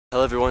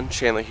Hello everyone,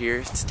 Chandler here.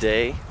 It's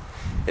the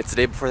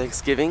day before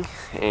Thanksgiving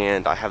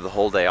and I have the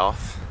whole day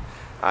off.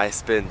 I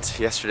spent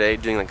yesterday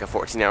doing like a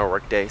 14-hour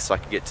work day so I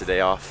could get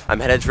today off. I'm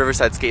headed to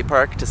Riverside Skate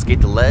Park to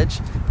skate the ledge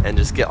and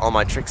just get all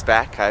my tricks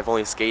back. I've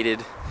only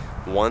skated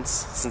once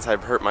since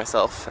I've hurt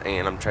myself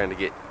and I'm trying to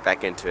get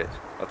back into it.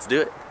 Let's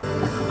do it.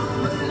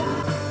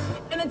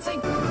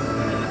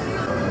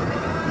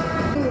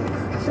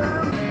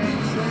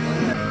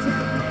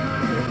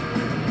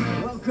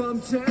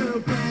 Welcome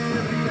to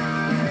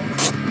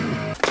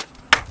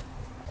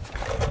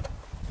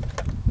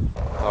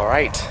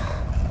Alright,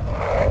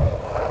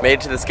 made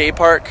it to the skate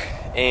park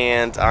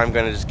and I'm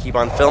going to just keep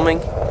on filming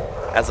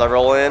as I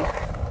roll in.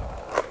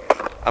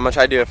 I'm going to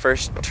try to do a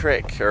first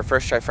trick, or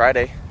first try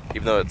Friday,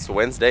 even though it's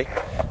Wednesday,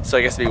 so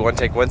I guess it'll be one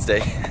take Wednesday.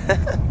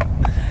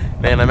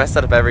 Man, I mess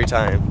that up every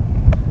time.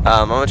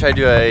 I'm going to try to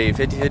do a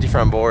 50-50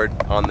 front board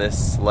on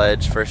this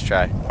ledge first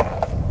try.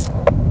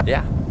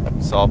 Yeah,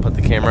 so I'll put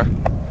the camera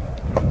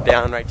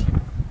down right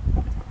here.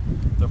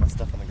 Throw my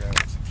stuff on the ground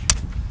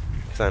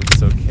because I'm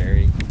so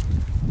caring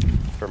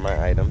for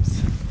my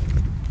items.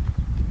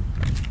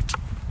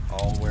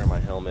 I'll wear my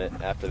helmet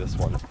after this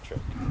one trick.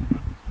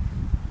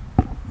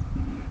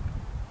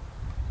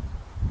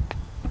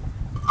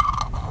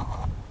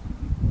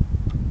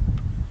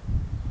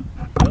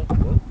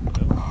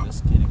 Whoa,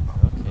 just kidding.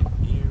 Okay,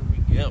 here we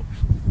go.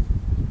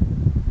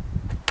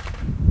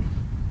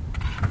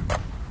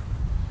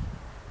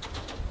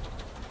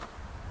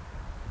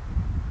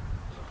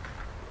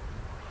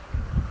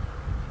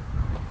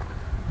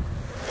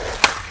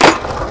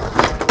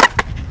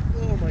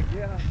 Oh my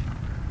gosh.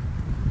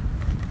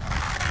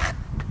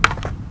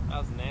 That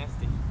was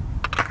nasty.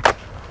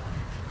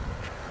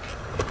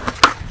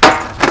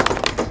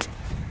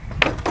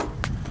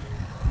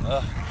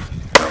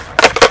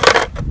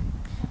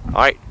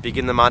 Alright,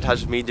 begin the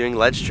montage of me doing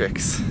ledge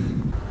tricks.